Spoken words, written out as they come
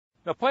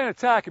Now, playing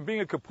attack and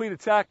being a complete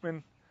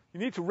attackman, you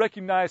need to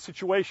recognize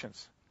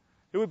situations.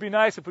 It would be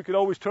nice if we could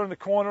always turn the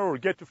corner or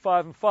get to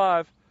 5 and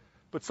 5,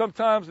 but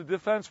sometimes the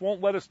defense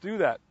won't let us do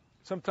that.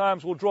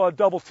 Sometimes we'll draw a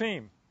double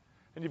team,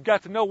 and you've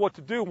got to know what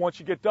to do once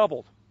you get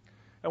doubled.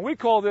 And we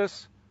call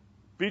this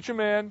beat your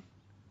man,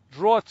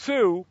 draw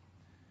 2,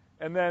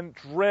 and then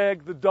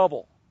drag the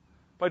double.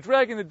 By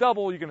dragging the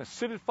double, you're going to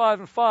sit at 5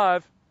 and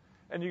 5,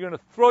 and you're going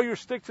to throw your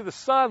stick to the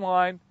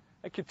sideline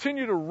and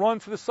continue to run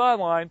to the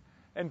sideline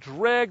and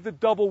drag the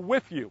double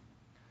with you.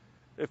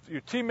 If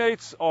your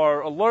teammates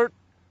are alert,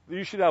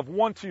 you should have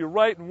one to your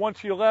right and one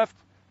to your left,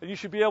 and you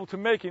should be able to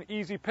make an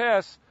easy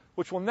pass,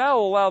 which will now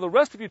allow the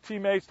rest of your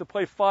teammates to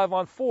play 5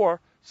 on 4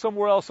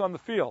 somewhere else on the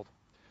field.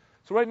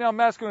 So right now,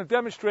 Matt's going to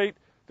demonstrate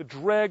the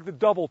drag the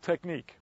double technique.